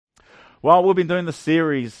Well, we've been doing this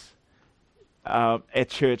series at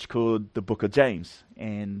church called the Book of James,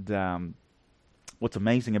 and what's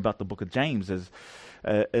amazing about the Book of James is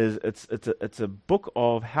it's a book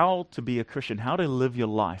of how to be a Christian, how to live your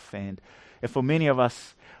life, and for many of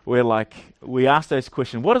us, we ask those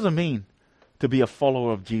questions: what does it mean to be a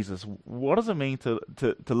follower of Jesus? What does it mean to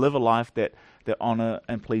live a life that honor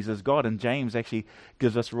and pleases God? And James actually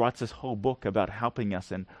writes this whole book about helping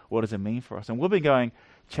us and what does it mean for us. And we've been going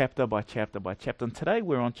chapter by chapter by chapter. And today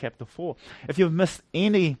we're on chapter 4. If you've missed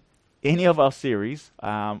any of our series,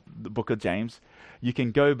 the book of James, you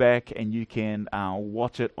can go back and you can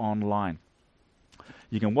watch it online.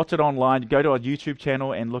 You can watch it online. Go to our YouTube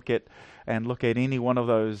channel and look at any one of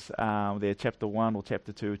those there, chapter 1 or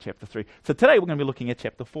chapter 2 or chapter 3. So today we're going to be looking at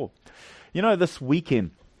chapter 4. You know, this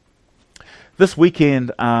weekend,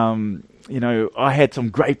 I had some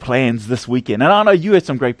great plans this weekend. And I know you had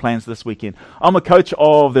some great plans this weekend. I'm a coach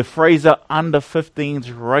of the Fraser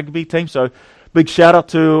Under-15s rugby team. So big shout out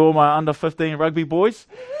to all my Under-15 rugby boys.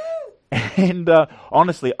 And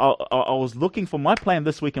honestly, I was looking for my plan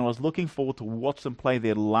this weekend. I was looking forward to watch them play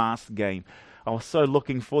their last game. I was so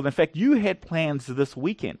looking forward. In fact, you had plans this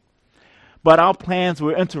weekend, but our plans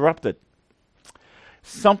were interrupted.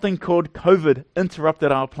 Something called COVID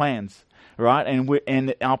interrupted our plans, right?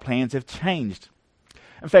 And our plans have changed.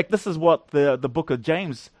 In fact, this is what the book of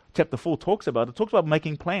James, chapter 4, talks about. It talks about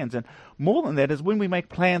making plans, and more than that is when we make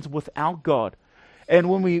plans without God. And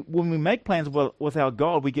when we make plans without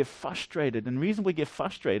God, we get frustrated. And the reason we get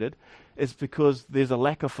frustrated is because there's a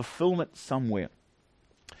lack of fulfillment somewhere.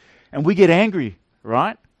 And we get angry,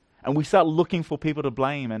 right? And we start looking for people to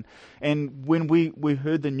blame. And when we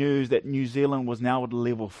heard the news that New Zealand was now at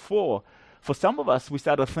level 4, for some of us, we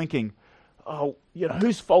started thinking, oh,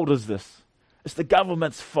 whose fault is this? It's the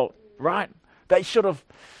government's fault, right? They should have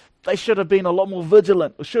been a lot more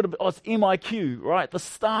vigilant. It's MIQ, right? The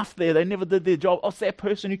staff there, they never did their job. Oh, it's that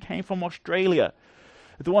person who came from Australia.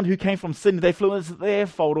 The one who came from Sydney, they flew in, it's their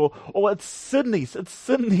fault. Or it's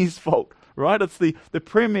Sydney's fault, right? It's the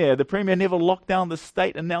Premier. The Premier never locked down the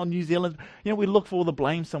state, and now New Zealand, we look for all the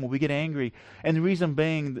blame somewhere. We get angry. And the reason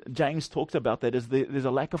being, James talks about that, is there's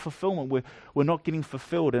a lack of fulfillment. We're not getting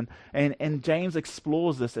fulfilled. And James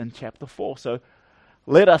explores this in chapter 4. So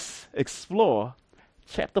let us explore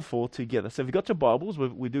chapter 4 together. So if you've got your Bibles,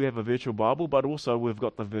 we do have a virtual Bible, but also we've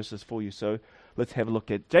got the verses for you. So let's have a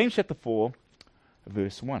look at James chapter 4,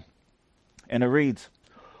 verse 1. And it reads,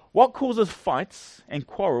 "What causes fights and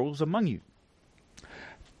quarrels among you?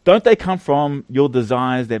 Don't they come from your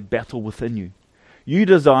desires that battle within you? You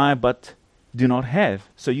desire but do not have,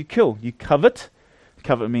 so you kill. You covet."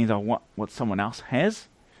 Covet means I want what someone else has.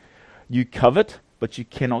 You covet, but you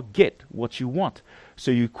cannot get what you want.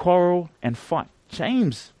 So you quarrel and fight.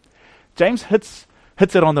 James hits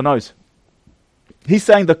it on the nose. He's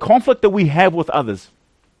saying the conflict that we have with others,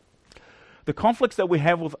 the conflicts that we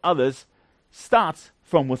have with others starts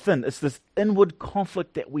from within. It's this inward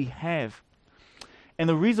conflict that we have. And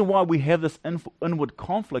the reason why we have this inward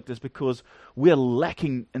conflict is because we're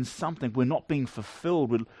lacking in something. We're not being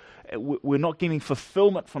fulfilled. We're not getting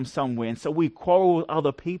fulfillment from somewhere. And so we quarrel with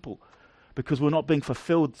other people because we're not being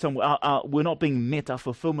fulfilled somewhere. We're not being met. Our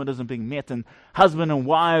fulfillment isn't being met. And husband and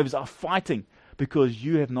wives are fighting because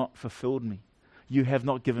you have not fulfilled me. You have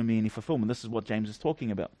not given me any fulfillment. This is what James is talking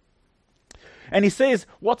about. And he says,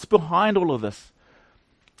 what's behind all of this?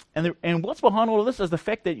 And what's behind all of this is the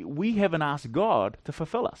fact that we haven't asked God to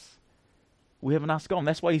fulfill us. We haven't asked God. And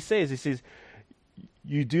that's why he says,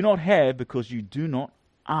 you do not have because you do not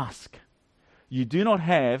ask. You do not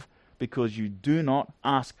have because you do not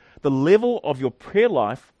ask. The level of your prayer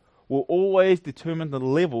life will always determine the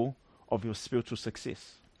level of your spiritual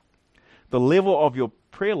success. The level of your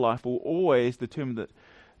prayer life will always determine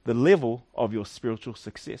the level of your spiritual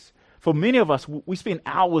success. For many of us, we spend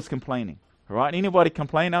hours complaining, right? Anybody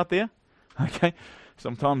complain out there? Okay.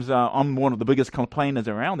 Sometimes I'm one of the biggest complainers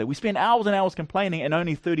around there. We spend hours and hours complaining and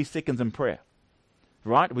only 30 seconds in prayer,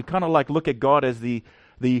 right? We kind of like look at God as the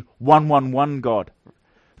 111 God,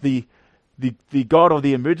 the God of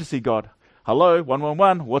the emergency God. Hello,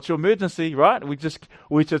 111, what's your emergency, right? We just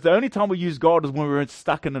the only time we use God is when we're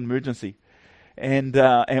stuck in an emergency. And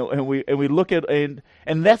we look at and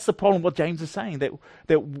that's the problem. What James is saying, that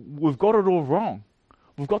we've got it all wrong.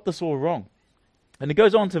 We've got this all wrong. And it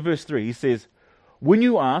goes on to verse 3. He says, "When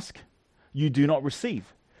you ask, you do not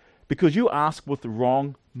receive, because you ask with the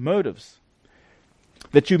wrong motives,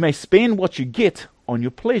 that you may spend what you get on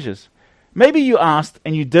your pleasures. Maybe you asked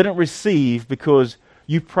and you didn't receive because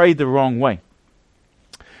you prayed the wrong way.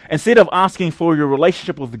 Instead of asking for your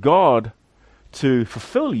relationship with God to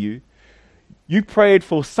fulfill you, You prayed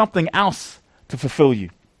for something else to fulfill you,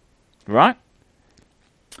 right?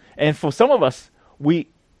 And for some of us, we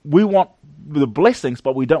want the blessings,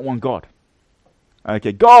 but we don't want God.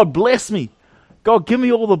 Okay, God bless me. God, give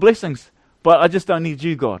me all the blessings, but I just don't need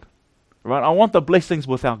you, God. Right? I want the blessings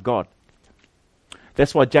without God.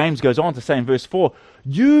 That's why James goes on to say in verse 4,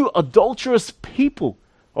 you adulterous people.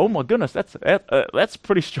 Oh my goodness, that's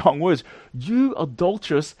pretty strong words. You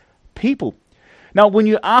adulterous people. Now, when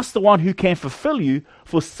you ask the one who can fulfill you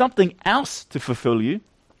for something else to fulfill you,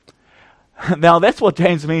 now that's what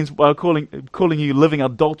James means by calling you living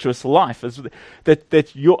adulterous life. Is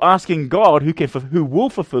that you're asking God who will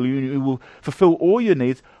fulfill you and who will fulfill all your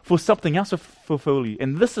needs for something else to fulfill you.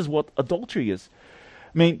 And this is what adultery is.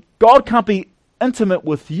 I mean, God can't be intimate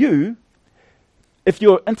with you if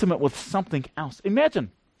you're intimate with something else.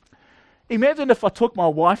 Imagine if I took my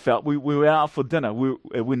wife out. We were out for dinner.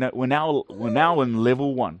 We're now in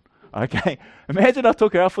level 1. Okay, imagine I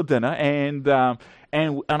took her out for dinner and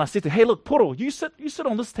I said to her, hey, look, Poro, you sit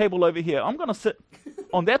on this table over here. I'm going to sit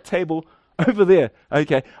on that table over there.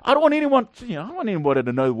 Okay, I don't want anybody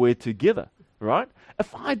to know we're together, right?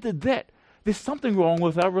 If I did that, there's something wrong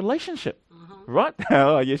with our relationship, right?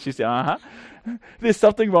 Oh, yes, you say, There's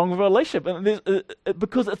something wrong with our relationship, and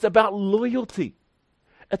because it's about loyalty.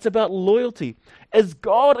 It's about loyalty. Is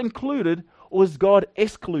God included or is God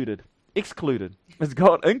excluded? Is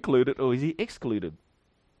God included or is he excluded?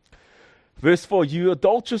 Verse 4, you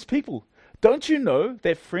adulterous people. Don't you know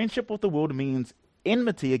that friendship with the world means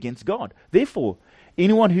enmity against God? Therefore,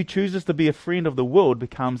 anyone who chooses to be a friend of the world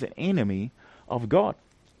becomes an enemy of God.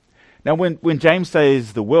 Now, when James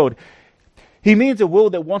says the world, he means a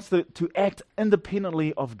world that wants to act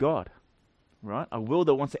independently of God. Right? A world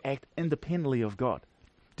that wants to act independently of God.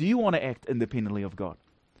 Do you want to act independently of God?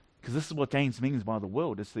 Because this is what James means by the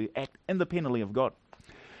world, is to act independently of God.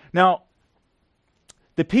 Now,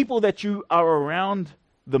 the people that you are around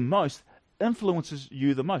the most influences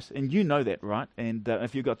you the most. And you know that, right? And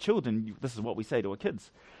if you've got children, this is what we say to our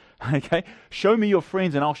kids. Okay? Show me your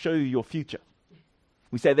friends and I'll show you your future.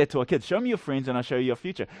 We say that to our kids. Show me your friends and I'll show you your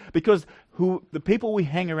future. Because the people we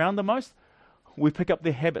hang around the most, we pick up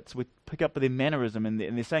their habits. We pick up their mannerism and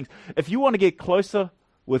their sayings. If you want to get closer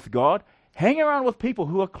with God, hang around with people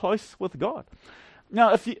who are close with God.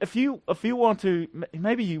 Now, if you want to,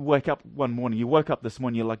 maybe you wake up one morning, you woke up this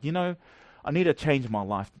morning, you're like, I need to change my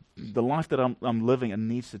life. The life that I'm living, it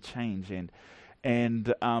needs to change.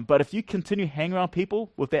 But if you continue hanging around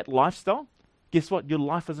people with that lifestyle, guess what? Your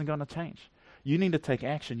life isn't going to change. You need to take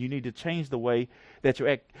action. You need to change the way that you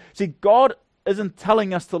act. See, God isn't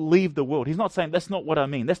telling us to leave the world. He's not saying, that's not what I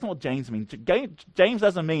mean. That's not what James means. James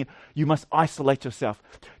doesn't mean you must isolate yourself.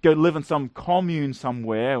 Go live in some commune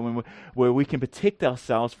somewhere where we can protect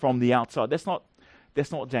ourselves from the outside. That's not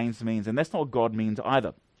what James means, and that's not what God means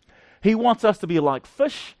either. He wants us to be like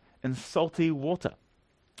fish in salty water.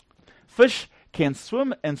 Fish can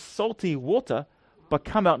swim in salty water, but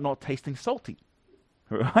come out not tasting salty.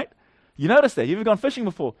 Right? You notice that? You've ever gone fishing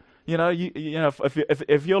before?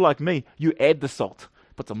 If you're like me, you add the salt.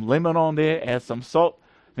 Put some lemon on there, add some salt.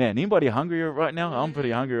 Man, anybody hungry right now? I'm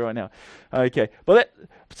pretty hungry right now. Okay.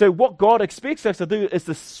 So what God expects us to do is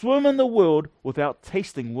to swim in the world without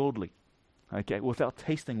tasting worldly. Okay, without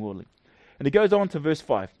tasting worldly. And it goes on to verse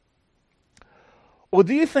 5. Or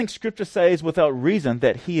do you think Scripture says without reason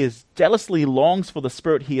that he jealously longs for the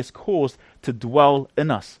Spirit he has caused to dwell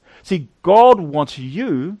in us? See, God wants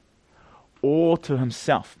you all to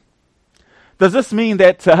himself. Does this mean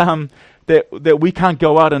that that we can't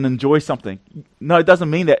go out and enjoy something? No, it doesn't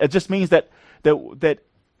mean that. It just means that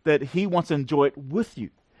he wants to enjoy it with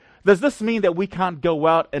you. Does this mean that we can't go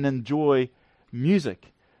out and enjoy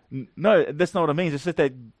music? No, that's not what it means. It's just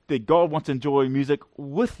that God wants to enjoy music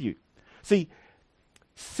with you. See,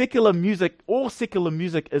 all secular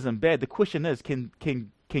music isn't bad. The question is, can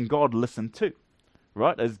God listen to?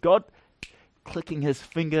 Right? Is God clicking his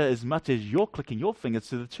finger as much as you're clicking your fingers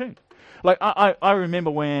to the tune? Like I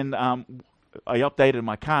remember when I updated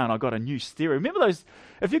my car and I got a new stereo. Remember those?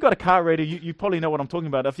 If you've got a car radio, you probably know what I'm talking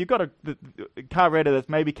about. If you've got a car radio that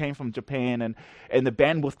maybe came from Japan and the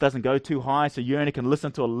bandwidth doesn't go too high, so you only can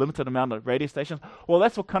listen to a limited amount of radio stations. Well,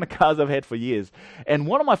 that's what kind of cars I've had for years. And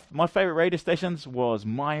one of my favorite radio stations was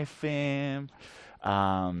My FM.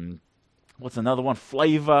 What's another one?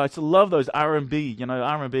 Flavor. I used to love those R&B.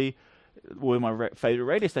 R&B were my favorite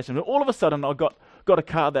radio stations. And all of a sudden, I got a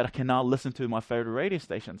car that I can now listen to my favorite radio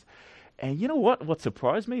stations. And you know what? What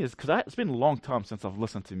surprised me is, because it's been a long time since I've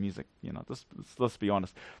listened to music. Let's be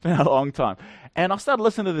honest. It's been a long time. And I started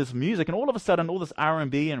listening to this music, and all of a sudden, all this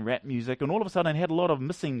R&B and rap music, and all of a sudden, it had a lot of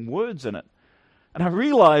missing words in it. And I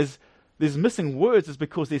realized there's missing words is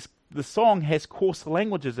because the song has coarse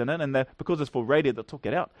languages in it, and because it's for radio, they took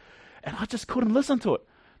it out. And I just couldn't listen to it.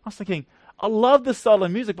 I was thinking, I love this style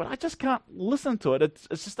of music, but I just can't listen to it. It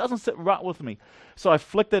just doesn't sit right with me. So I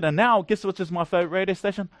flicked it, and now, guess which is my favorite radio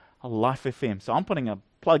station? Life FM. So I'm putting a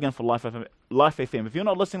plug in for Life FM. Life FM. If you're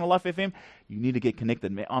not listening to Life FM, you need to get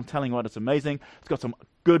connected, man. I'm telling you what, it's amazing. It's got some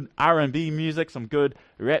good R&B music, some good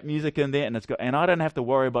rap music in there, and I don't have to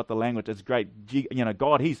worry about the language. It's great.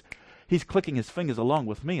 God, He's clicking His fingers along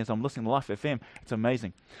with me as I'm listening to Life FM. It's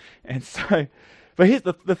amazing. And so, but here's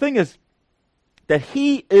the thing is that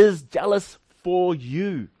He is jealous for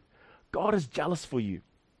you. God is jealous for you.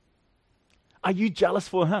 Are you jealous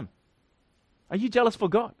for Him? Are you jealous for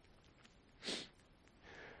God?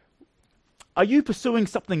 Are you pursuing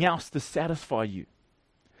something else to satisfy you?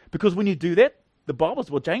 Because when you do that, the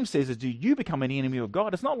Bible's what James says is you become an enemy of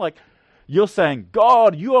God. It's not like you're saying,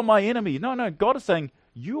 God, you are my enemy. No, God is saying,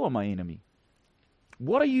 you are my enemy.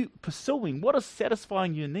 What are you pursuing? What is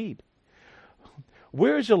satisfying your need?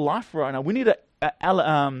 Where is your life right now? We need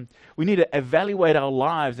to evaluate our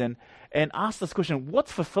lives and ask this question,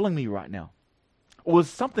 what's fulfilling me right now? Or is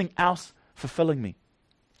something else fulfilling me?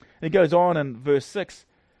 And it goes on in verse 6,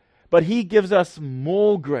 but He gives us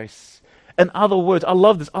more grace. In other words, I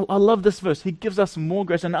love this. I love this verse. He gives us more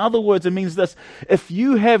grace. In other words, it means this. If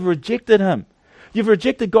you have rejected Him, you've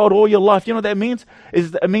rejected God all your life, you know what that means?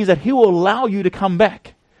 It means that He will allow you to come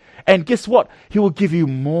back. And guess what? He will give you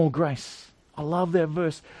more grace. I love that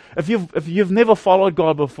verse. If you've never followed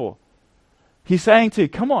God before, He's saying to you,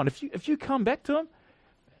 come on, if you come back to Him,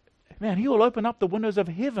 man, He will open up the windows of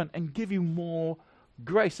heaven and give you more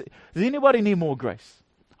grace. Does anybody need more grace?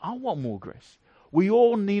 I want more grace. We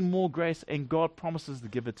all need more grace, and God promises to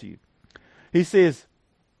give it to you. He says,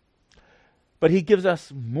 but He gives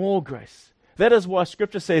us more grace. That is why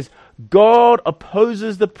Scripture says, God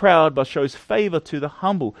opposes the proud but shows favor to the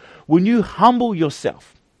humble. When you humble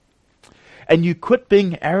yourself and you quit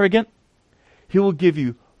being arrogant, He will give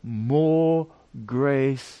you more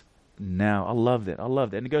grace now. I love that.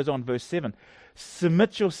 And it goes on, verse 7.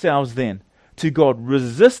 Submit yourselves then to God.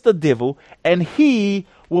 Resist the devil, and he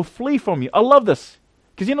will flee from you. I love this.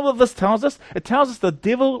 Because you know what this tells us? It tells us the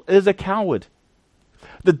devil is a coward.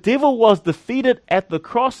 The devil was defeated at the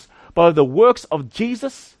cross by the works of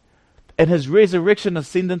Jesus and His resurrection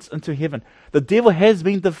ascendance into heaven. The devil has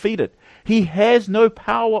been defeated. He has no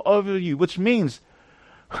power over you, which means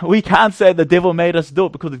we can't say the devil made us do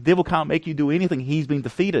it, because the devil can't make you do anything. He's been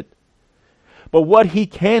defeated. But what he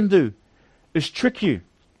can do is trick you.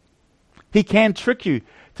 He can trick you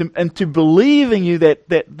into believing you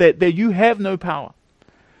that you have no power.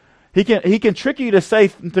 He can trick you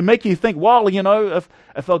to make you think, well,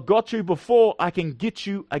 if I got you before, I can get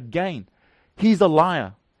you again. He's a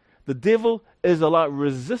liar. The devil is a liar.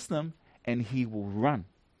 Resist him, and he will run.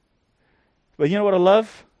 But you know what I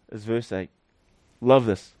love? Is verse 8. Love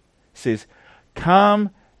this. It says,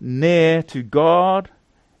 come near to God,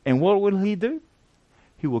 and what will He do?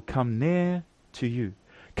 He will come near to you.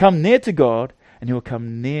 Come near to God, and He will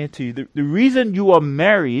come near to you. The reason you are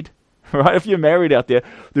married, right? If you're married out there,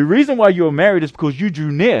 the reason why you are married is because you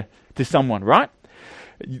drew near to someone, right?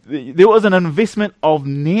 There was an investment of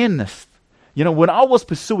nearness. When I was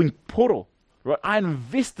pursuing Poro, right, I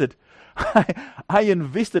invested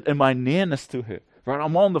in my nearness to her. Right,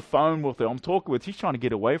 I'm on the phone with her. I'm talking with her. She's trying to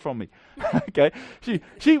get away from me. Okay,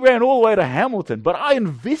 she ran all the way to Hamilton, but I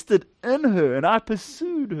invested in her and I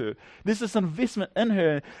pursued her. There's this investment in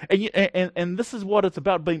her, and this is what it's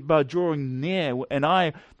about, by drawing near.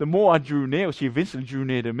 And the more I drew near, she eventually drew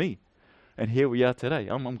near to me, and here we are today.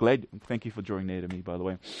 I'm glad. Thank you for drawing near to me, by the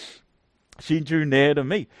way. She drew near to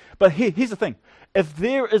me. But here's the thing: if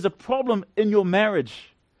there is a problem in your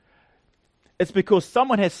marriage, it's because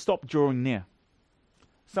someone has stopped drawing near.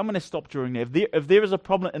 Someone has stopped drawing near. If there is a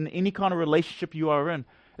problem in any kind of relationship you are in,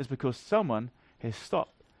 it's because someone has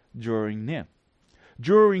stopped drawing near.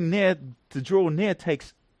 To draw near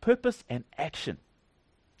takes purpose and action.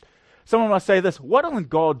 Someone might say this, why doesn't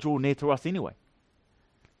God draw near to us anyway?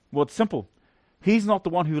 Well, it's simple. He's not the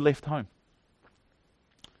one who left home.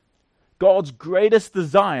 God's greatest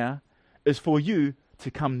desire is for you to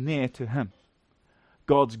come near to Him.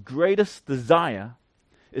 God's greatest desire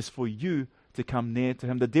is for you to come near to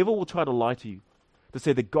Him. The devil will try to lie to you, to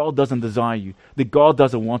say that God doesn't desire you, that God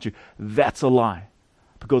doesn't want you. That's a lie.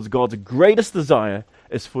 Because God's greatest desire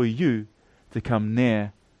is for you to come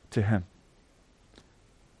near to Him.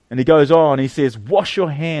 And he goes on, he says, wash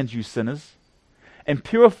your hands, you sinners, and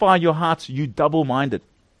purify your hearts, you double-minded.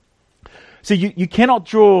 So you cannot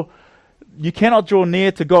draw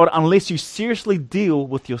near to God unless you seriously deal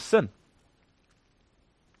with your sin.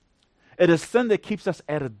 It is sin that keeps us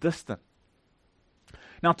at a distance.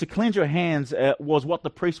 Now, to cleanse your hands was what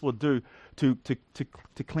the priest would do to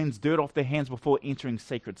cleanse dirt off their hands before entering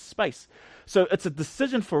sacred space. So it's a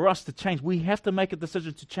decision for us to change. We have to make a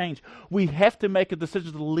decision to change. We have to make a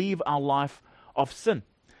decision to leave our life of sin.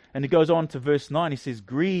 And he goes on to verse 9. He says,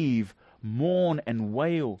 grieve, mourn, and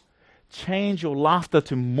wail. Change your laughter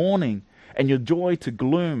to mourning and your joy to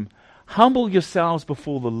gloom. Humble yourselves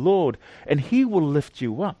before the Lord, and he will lift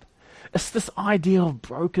you up. It's this idea of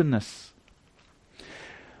brokenness,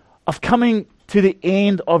 of coming to the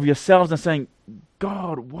end of yourselves and saying,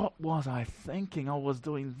 God, what was I thinking? I was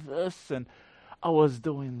doing this and I was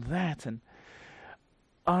doing that, and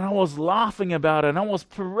I was laughing about it, and I was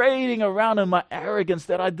parading around in my arrogance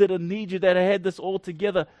that I didn't need you, that I had this all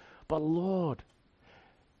together. But Lord,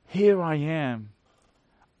 here I am.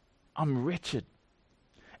 I'm wretched.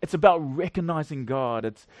 It's about recognizing God.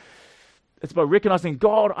 It's about recognizing,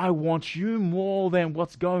 God, I want you more than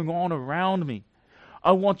what's going on around me.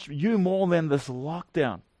 I want you more than this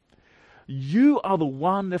lockdown. You are the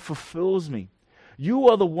one that fulfills me. You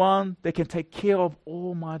are the one that can take care of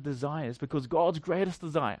all my desires, because God's greatest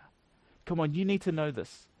desire, come on, you need to know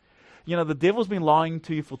this. You know, the devil's been lying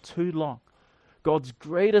to you for too long. God's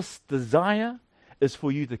greatest desire is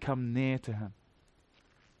for you to come near to him.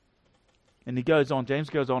 And he goes on, James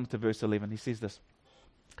goes on to verse 11. He says this,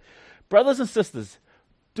 brothers and sisters,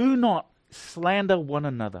 do not slander one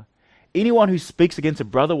another. Anyone who speaks against a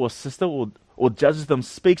brother or sister or judges them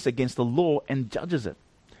speaks against the law and judges it.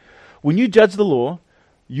 When you judge the law,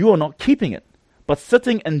 you are not keeping it, but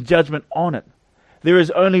sitting in judgment on it. There is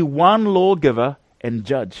only one lawgiver and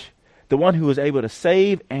judge, the one who is able to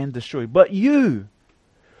save and destroy. But you,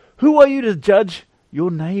 who are you to judge your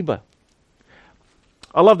neighbor?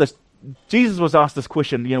 I love this. Jesus was asked this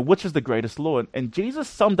question, which is the greatest law? And Jesus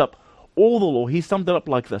summed up all the law. He summed it up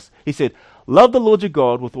like this. He said, love the Lord your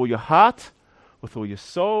God with all your heart, with all your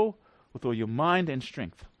soul, with all your mind and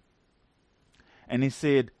strength. And he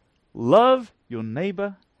said, love your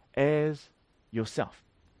neighbor as yourself.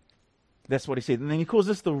 That's what he said. And then he calls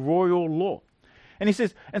this the royal law. And he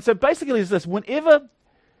says, and so basically it's this, whenever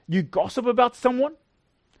you gossip about someone,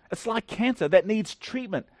 it's like cancer that needs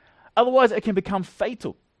treatment. Otherwise it can become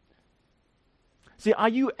fatal. See, are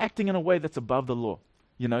you acting in a way that's above the law?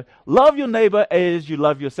 Love your neighbor as you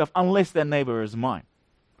love yourself, unless that neighbor is mine.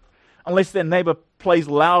 Unless that neighbor plays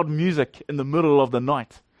loud music in the middle of the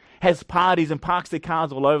night, has parties and parks their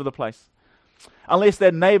cars all over the place. Unless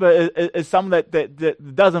that neighbor is someone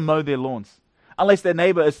that doesn't mow their lawns. Unless that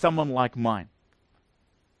neighbor is someone like mine.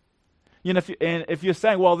 If you're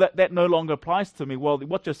saying, well, that no longer applies to me, well,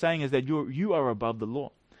 what you're saying is that you are above the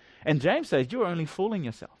law. And James says, you're only fooling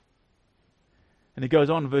yourself. And he goes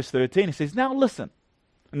on in verse 13, he says, now listen.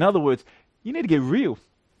 In other words, you need to get real.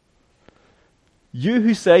 You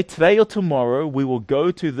who say, today or tomorrow we will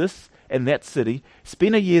go to this and that city,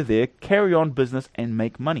 spend a year there, carry on business, and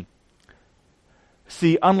make money.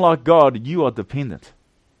 See, unlike God, you are dependent.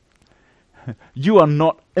 You are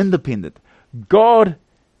not independent. God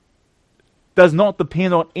does not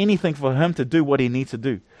depend on anything for him to do what he needs to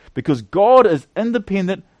do, because God is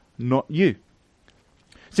independent, not you.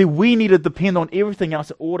 See, we need to depend on everything else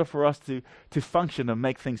in order for us to function and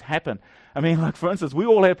make things happen. I mean, like for instance, we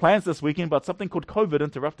all had plans this weekend, but something called COVID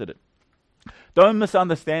interrupted it. Don't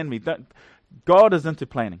misunderstand me. God is into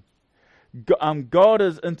planning. God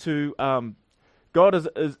is into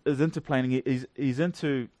planning. He's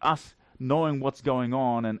into us knowing what's going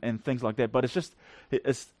on and things like that. But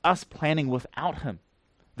it's us planning without him.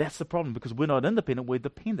 That's the problem, because we're not independent, we're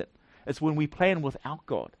dependent. It's when we plan without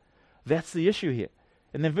God. That's the issue here.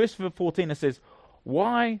 And then verse 14, it says,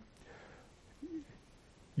 why?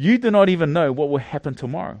 You do not even know what will happen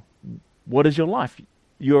tomorrow. What is your life?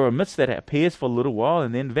 You are a mist that appears for a little while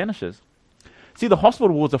and then vanishes. See, the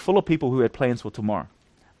hospital wards are full of people who had plans for tomorrow.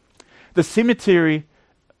 The cemetery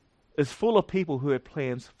is full of people who had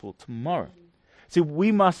plans for tomorrow. See,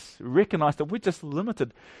 we must recognize that we're just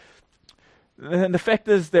limited. And the fact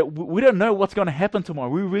is that we don't know what's going to happen tomorrow.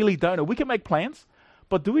 We really don't know. We can make plans,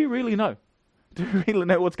 but do we really know? Do we really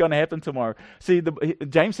know what's going to happen tomorrow? See,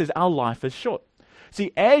 James says our life is short.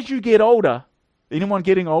 See, as you get older, anyone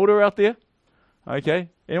getting older out there? Okay,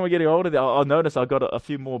 anyone getting older? I'll notice I've got a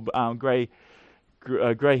few more grey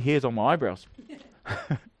hairs on my eyebrows.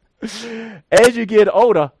 As you get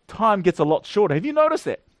older, time gets a lot shorter. Have you noticed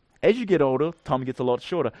that? As you get older, time gets a lot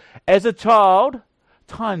shorter. As a child,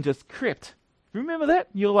 time just crept. Remember that?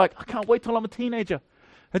 You're like, I can't wait till I'm a teenager.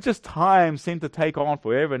 It's just time seemed to take on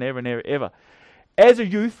forever and ever and ever, ever. As a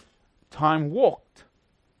youth, time walked.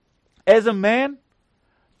 As a man,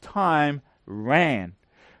 time ran.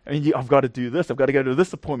 I've got to do this. I've got to go to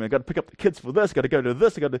this appointment. I've got to pick up the kids for this. I've got to go to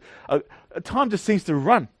this. Time just seems to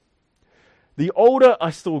run. The older I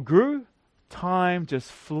still grew, time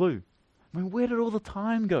just flew. I mean, where did all the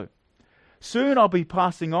time go? Soon I'll be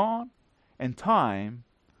passing on, and time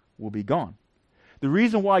will be gone. The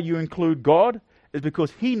reason why you include God is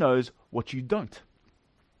because He knows what you don't.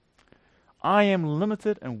 I am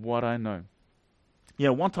limited in what I know.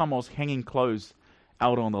 One time I was hanging clothes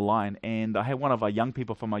out on the line, and I had one of our young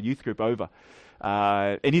people from my youth group over.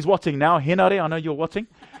 And he's watching now. Henare, I know you're watching.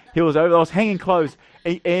 He was over. I was hanging clothes.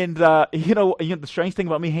 And the strange thing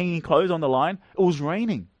about me hanging clothes on the line, it was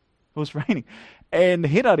raining. It was raining. And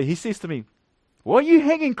Henare, he says to me, "What are you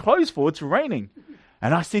hanging clothes for? It's raining."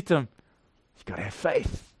 And I said to him, "You've got to have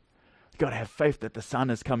faith. You've got to have faith that the sun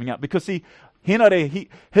is coming up." Because see, Henare,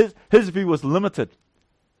 his view was limited.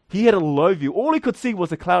 He had a low view. All he could see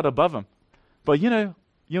was a cloud above him. But you know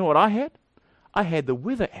what I had? I had the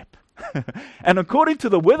weather app. And according to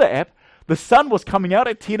the weather app, the sun was coming out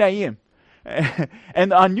at 10 a.m.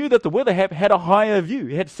 And I knew that the weather app had a higher view.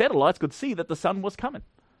 It had satellites, could see that the sun was coming.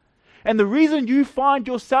 And the reason you find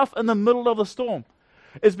yourself in the middle of the storm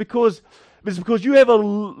is because you have a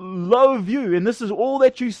low view, and this is all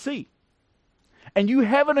that you see. And you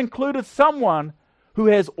haven't included someone who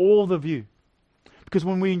has all the view. Because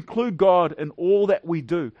when we include God in all that we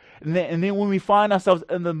do, and then when we find ourselves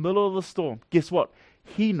in the middle of the storm, guess what?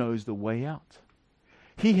 He knows the way out.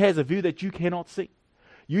 He has a view that you cannot see.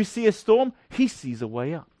 You see a storm, He sees a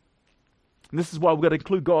way out. And this is why we've got to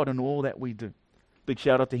include God in all that we do. Big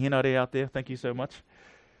shout out to Henare out there. Thank you so much.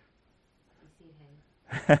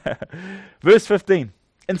 Verse 15.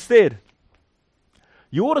 Instead,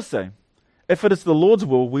 you ought to say, "If it is the Lord's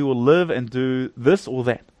will, we will live and do this or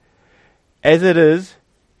that. As it is,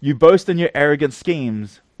 you boast in your arrogant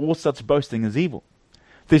schemes. All such boasting is evil."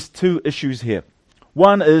 There's two issues here.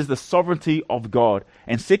 One is the sovereignty of God.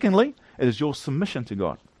 And secondly, it is your submission to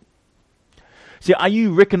God. See, are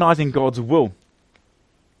you recognizing God's will?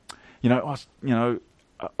 Are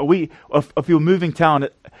we? If you're moving town,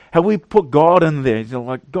 have we put God in there? You're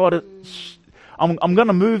like, God, I'm going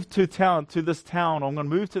to move to this town. I'm going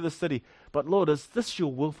to move to the city. But Lord, is this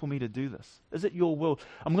your will for me to do this? Is it your will?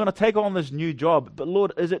 I'm going to take on this new job. But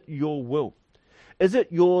Lord, is it your will? Is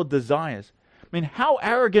it your desires? I mean, how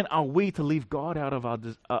arrogant are we to leave God out of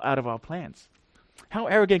our plans? How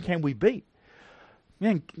arrogant can we be?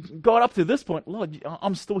 Man, God, up to this point, Lord,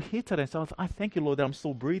 I'm still here today. So I thank you, Lord, that I'm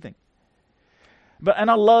still breathing. And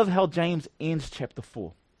I love how James ends chapter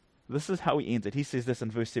 4. This is how he ends it. He says this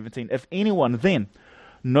in verse 17. "If anyone then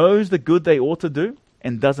knows the good they ought to do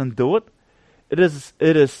and doesn't do it, it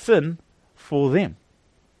is sin for them."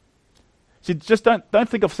 See, just don't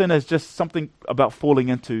think of sin as just something about falling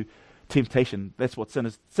into temptation. That's what sin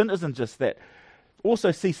is. Sin isn't just that.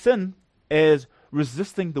 Also see sin as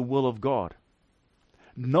resisting the will of God.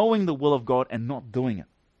 Knowing the will of God and not doing it.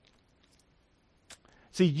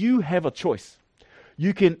 See, you have a choice.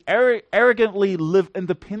 You can arrogantly live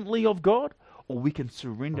independently of God, or we can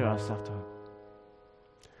surrender ourselves to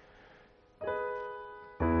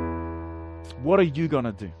Him. What are you going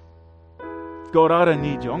to do? God, I don't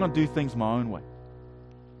need you. I'm going to do things my own way.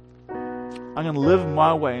 I'm going to live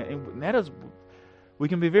my way. And that is, we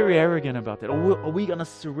can be very arrogant about that. Or are we going to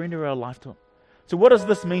surrender our life to Him? So what does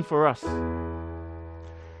this mean for us?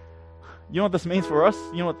 You know what this means for us?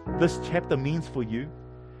 You know what this chapter means for you?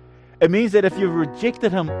 It means that if you've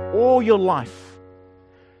rejected Him all your life,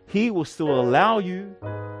 He will still allow you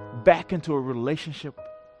back into a relationship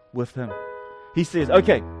with Him. He says,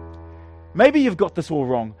 okay, maybe you've got this all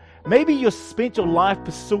wrong. Maybe you've spent your life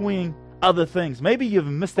pursuing other things. Maybe you've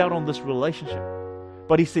missed out on this relationship.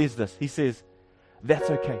 But He says this. He says, that's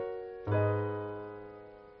okay.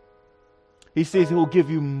 He says He will give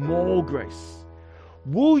you more grace.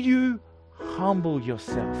 Will you humble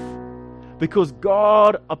yourself? Because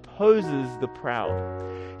God opposes the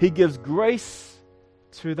proud. He gives grace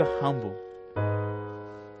to the humble.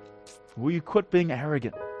 Will you quit being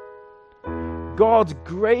arrogant? God's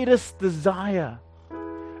greatest desire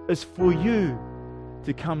is for you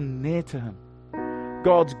to come near to Him.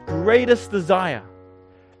 God's greatest desire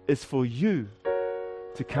is for you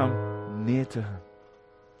to come near to Him.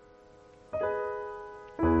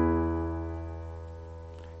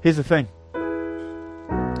 Here's the thing.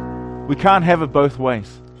 We can't have it both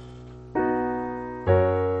ways.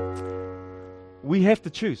 We have to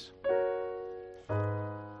choose.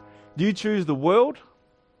 Do you choose the world?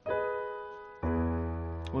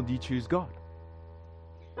 Or do you choose God?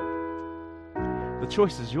 The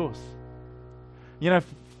choice is yours. You know,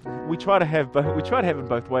 we try to have it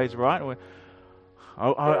both ways, right?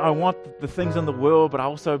 I want the things in the world, but I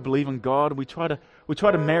also believe in God. We try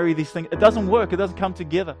to marry these things. It doesn't work. It doesn't come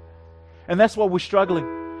together. And that's why we're struggling.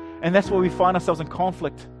 And that's why we find ourselves in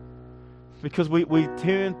conflict. Because we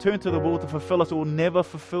turn to the world to fulfill us. It will never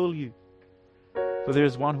fulfill you. For there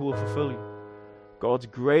is one who will fulfill you. God's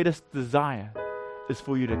greatest desire is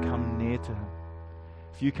for you to come near to Him.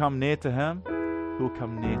 If you come near to Him, He'll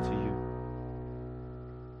come near to you.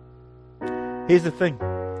 Here's the thing.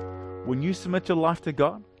 When you submit your life to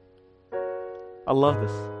God, I love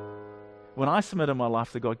this. When I submitted my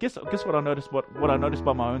life to God, guess what I noticed? What I noticed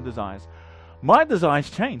by my own desires. My desires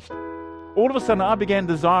changed. All of a sudden, I began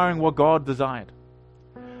desiring what God desired.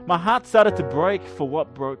 My heart started to break for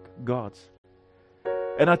what broke God's.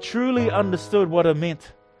 And I truly understood what it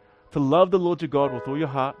meant to love the Lord your God with all your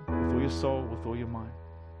heart, with all your soul, with all your mind.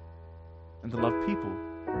 And to love people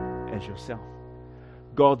as yourself.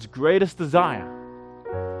 God's greatest desire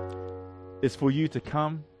is for you to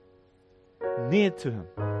come near to Him.